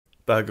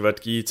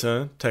Bhagavad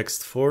Gita,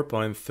 text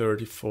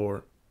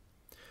 4.34.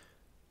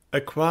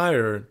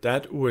 Acquire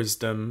that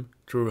wisdom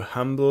through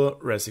humble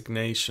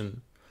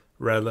resignation,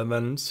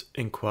 relevant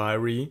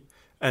inquiry,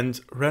 and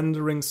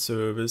rendering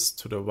service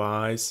to the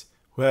wise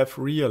who have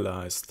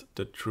realized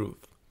the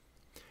truth.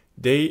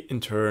 They, in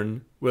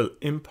turn, will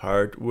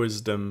impart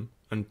wisdom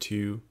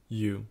unto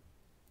you.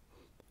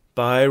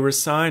 By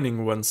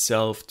resigning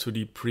oneself to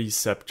the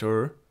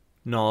preceptor,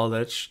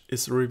 knowledge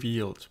is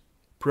revealed.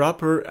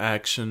 Proper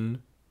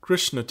action,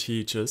 Krischna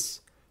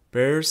teaches,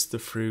 bears the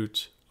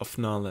fruit of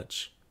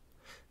knowledge.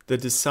 The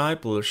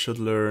disciple should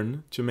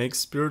learn to make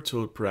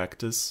spiritual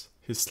practice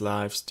his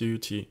life's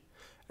duty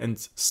and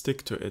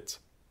stick to it.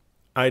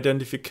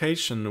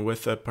 Identification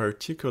with a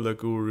particular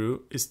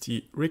guru is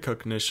the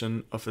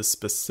recognition of a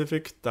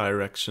specific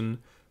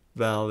direction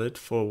valid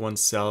for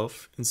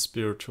oneself in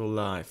spiritual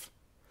life.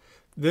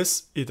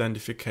 This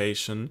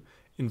identification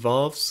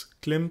involves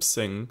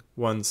glimpsing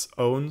one's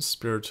own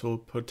spiritual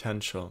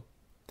potential.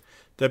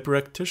 The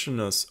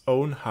practitioner's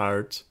own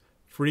heart,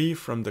 free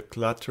from the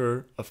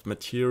clutter of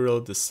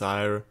material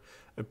desire,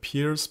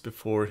 appears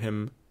before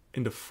him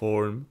in the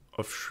form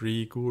of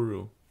Shri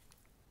Guru.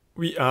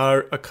 We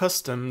are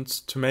accustomed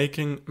to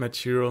making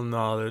material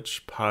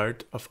knowledge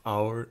part of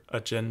our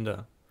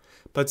agenda,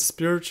 but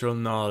spiritual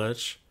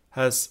knowledge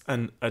has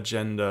an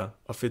agenda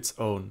of its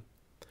own.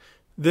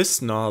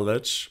 This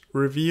knowledge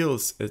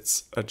reveals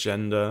its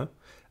agenda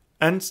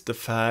and the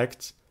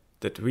fact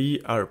that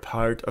we are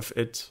part of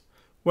it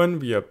when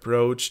we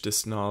approach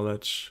this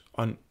knowledge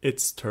on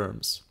its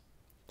terms.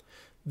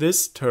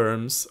 These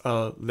terms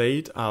are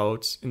laid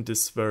out in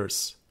this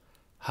verse: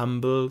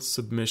 humble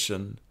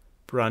submission,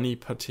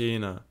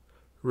 pranipatena,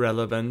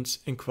 relevant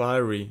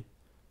inquiry,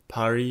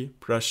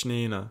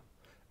 pariprashnena,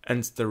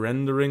 and the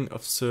rendering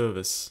of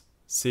service,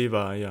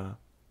 sevaya,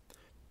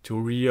 to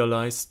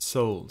realized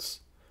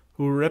souls,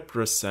 who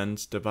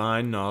represent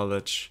divine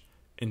knowledge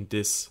in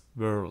this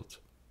world.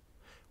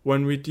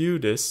 When we do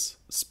this,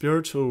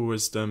 spiritual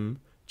wisdom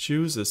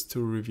chooses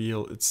to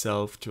reveal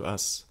itself to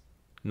us,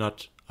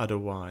 not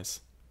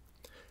otherwise.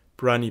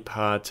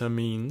 Pranipata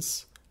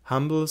means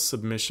humble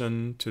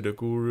submission to the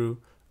Guru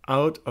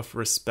out of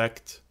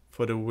respect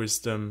for the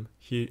wisdom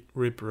he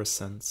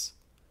represents.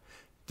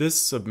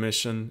 This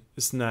submission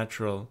is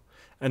natural,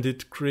 and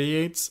it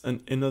creates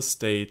an inner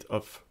state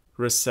of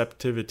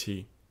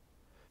receptivity.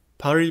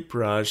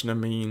 Pariprajna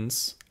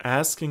means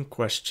asking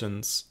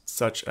questions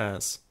such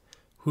as,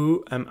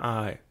 who am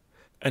I,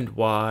 and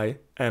why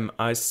am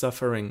I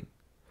suffering?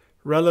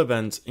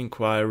 Relevant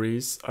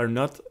inquiries are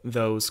not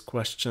those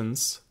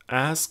questions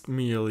asked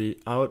merely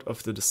out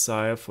of the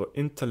desire for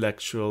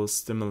intellectual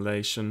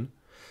stimulation,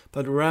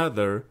 but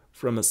rather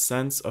from a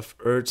sense of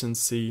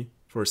urgency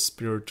for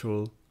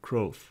spiritual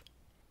growth.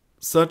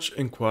 Such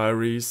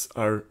inquiries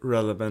are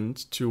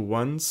relevant to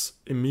one's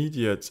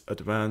immediate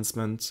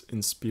advancement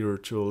in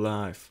spiritual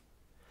life.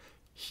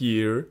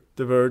 Here,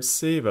 the word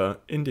seva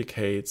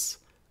indicates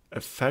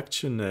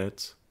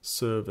affectionate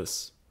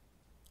service.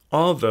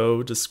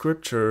 Although the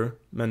scripture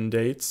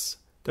mandates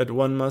that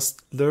one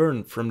must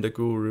learn from the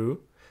Guru,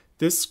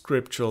 this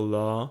scriptural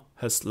law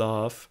has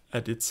love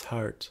at its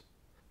heart.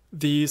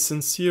 The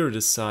sincere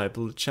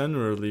disciple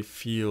generally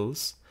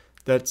feels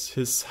that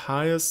his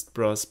highest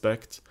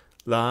prospect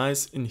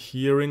lies in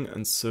hearing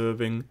and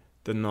serving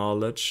the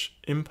knowledge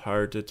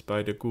imparted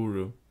by the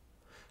Guru.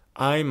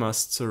 I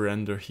must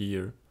surrender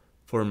here,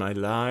 for my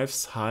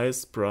life's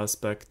highest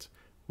prospect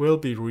will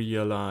be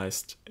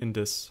realized in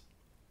this.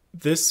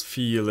 This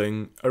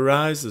feeling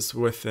arises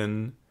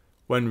within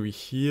when we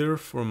hear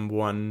from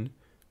one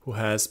who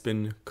has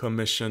been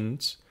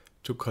commissioned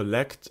to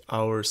collect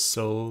our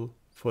soul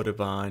for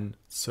divine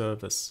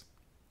service.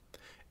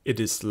 It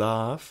is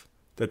love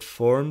that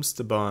forms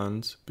the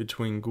bond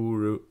between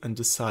Guru and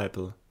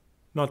disciple,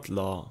 not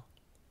law.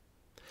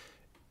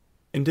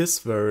 In this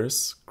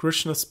verse,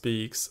 Krischna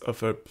speaks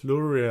of a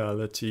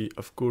plurality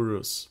of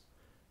Gurus,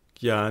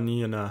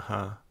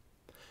 Jnaninaha,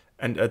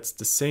 and at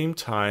the same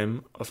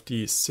time of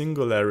the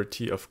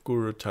singularity of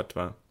Guru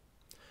Tattva.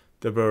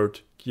 The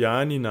word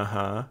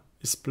Jnaninaha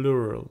is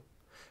plural.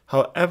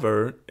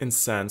 However, in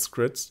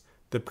Sanskrit,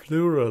 the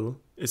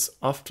plural is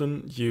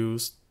often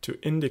used to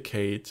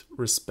indicate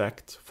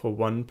respect for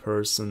one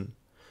person,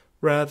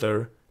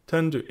 rather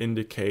than to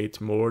indicate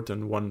more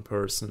than one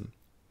person.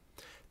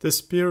 The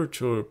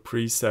spiritual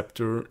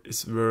preceptor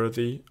is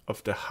worthy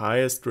of the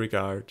highest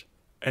regard,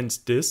 and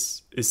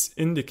this is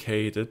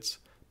indicated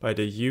by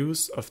the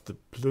use of the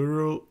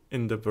plural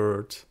in the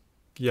word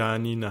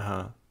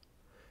Jnaninaha.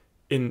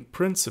 In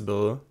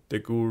principle, the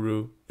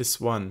Guru is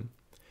one.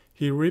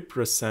 He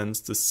represents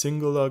the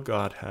singular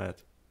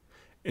Godhead.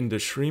 In the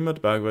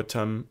Shrimad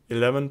Bhagavatam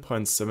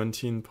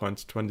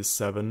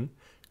 11.17.27,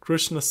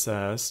 Krischna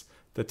says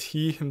that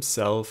he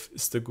himself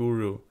is the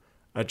Guru,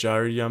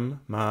 Ajaryam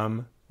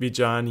Mam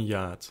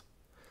Vijaniyat.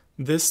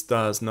 This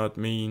does not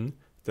mean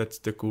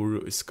that the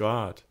Guru is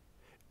God.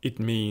 It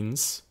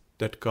means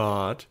that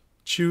God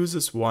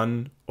chooses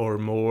one or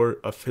more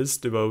of his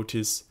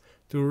devotees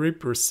to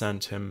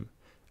represent him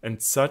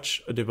and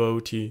such a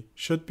devotee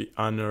should be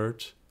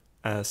honored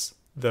as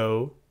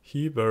though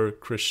he were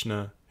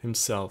Krishna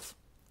himself.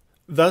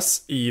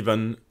 Thus,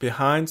 even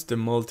behind the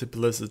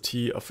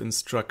multiplicity of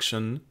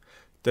instruction,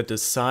 the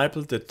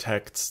disciple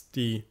detects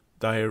the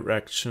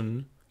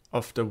direction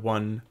of the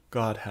one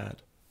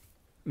Godhead.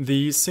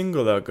 The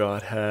singular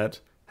Godhead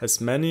has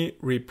many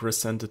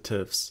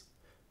representatives.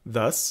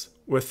 Thus,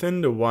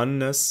 within the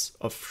oneness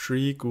of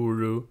Shri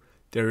Guru,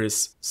 there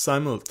is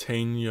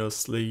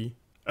simultaneously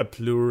a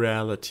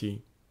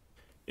plurality.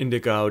 In the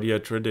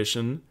Gaudiya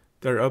tradition,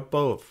 there are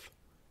both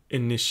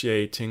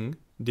initiating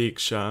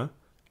Diksha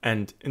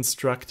and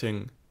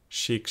instructing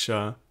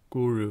Shiksha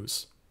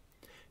gurus.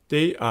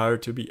 They are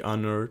to be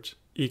honored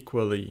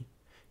equally,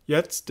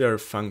 yet their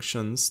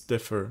functions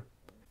differ.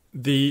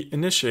 The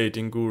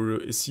initiating guru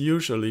is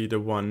usually the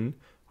one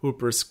who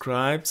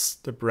prescribes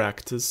the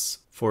practice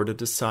for the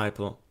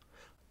disciple,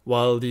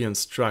 while the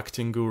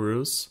instructing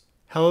gurus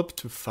help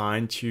to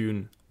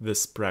fine-tune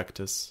this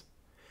practice.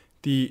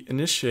 The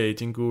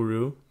initiating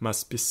guru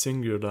must be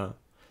singular,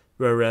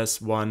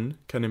 whereas one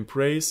can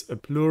embrace a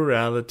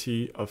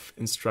plurality of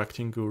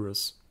instructing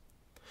gurus.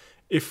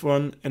 If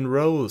one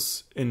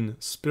enrolls in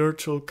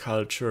spiritual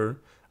culture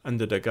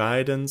under the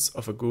guidance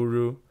of a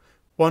guru,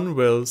 one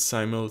will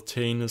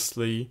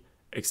simultaneously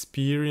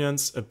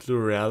experience a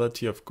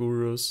plurality of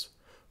gurus,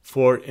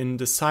 for in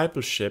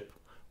discipleship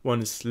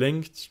one is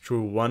linked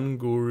through one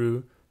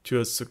guru to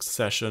a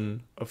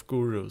succession of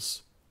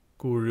gurus,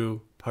 Guru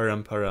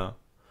Parampara,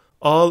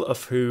 all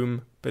of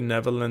whom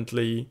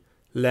benevolently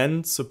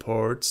lend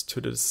support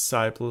to the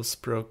disciple's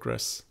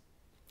progress.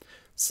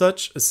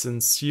 Such a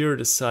sincere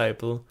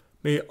disciple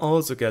may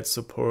also get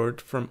support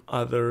from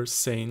other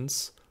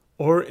saints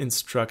or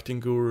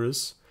instructing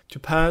gurus to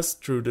pass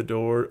through the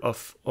door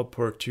of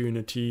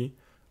opportunity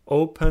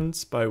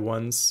opened by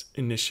one's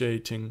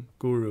initiating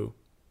guru.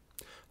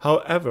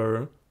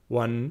 However,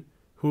 one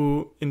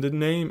who, in the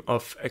name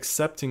of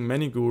accepting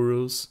many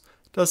gurus,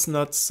 does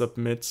not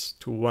submit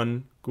to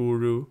one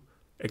guru,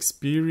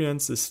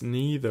 experiences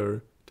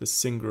neither the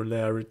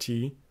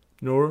singularity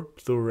nor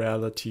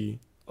plurality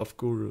of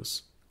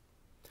gurus.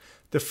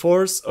 The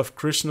force of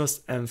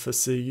Krishna's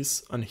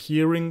emphasis on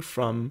hearing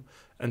from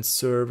and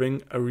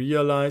serving a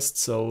realized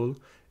soul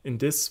in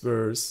this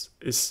verse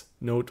is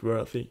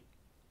noteworthy.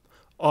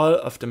 All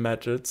of the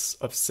methods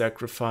of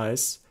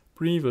sacrifice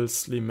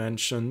previously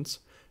mentioned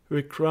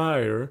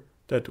require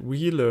that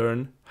we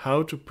learn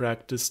how to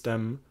practice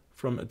them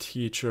from a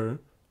teacher,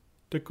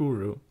 the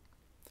guru.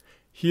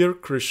 Here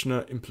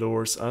Krishna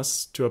implores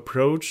us to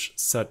approach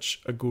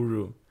such a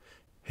guru,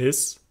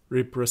 his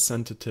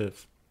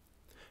representative.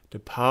 The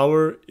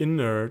power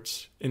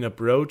inert in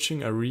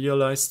approaching a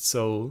realized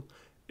soul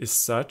is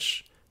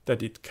such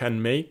that it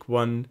can make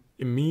one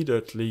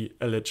immediately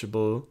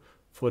eligible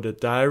for the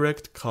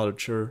direct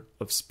culture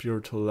of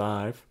spiritual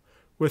life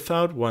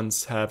without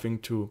once having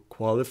to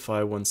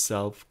qualify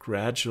oneself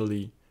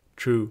gradually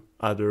through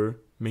other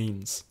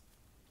means.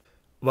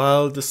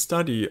 While the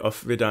study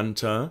of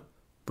Vedanta,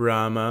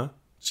 Brahma,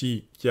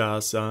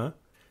 Jaiva,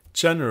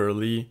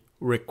 generally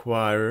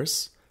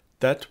requires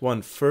that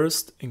one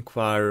first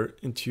inquire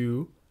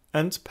into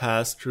and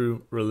pass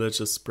through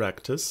religious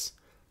practice,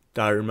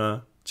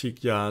 Dharma,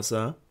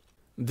 Jigyasa,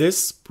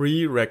 this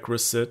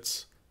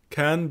prerequisite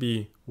can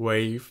be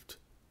waived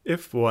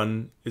if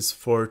one is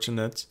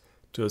fortunate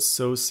to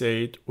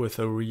associate with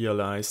a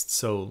realized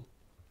soul.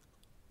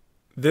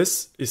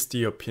 This is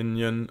the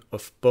opinion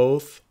of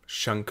both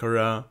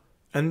Shankara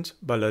and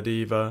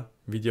Baladeva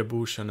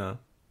Vidyabhushana.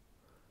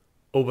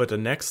 Over the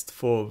next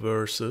 4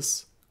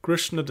 verses,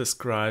 Krishna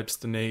describes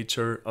the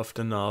nature of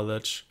the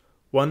knowledge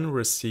one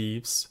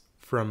receives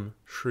from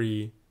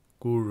Shri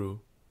Guru.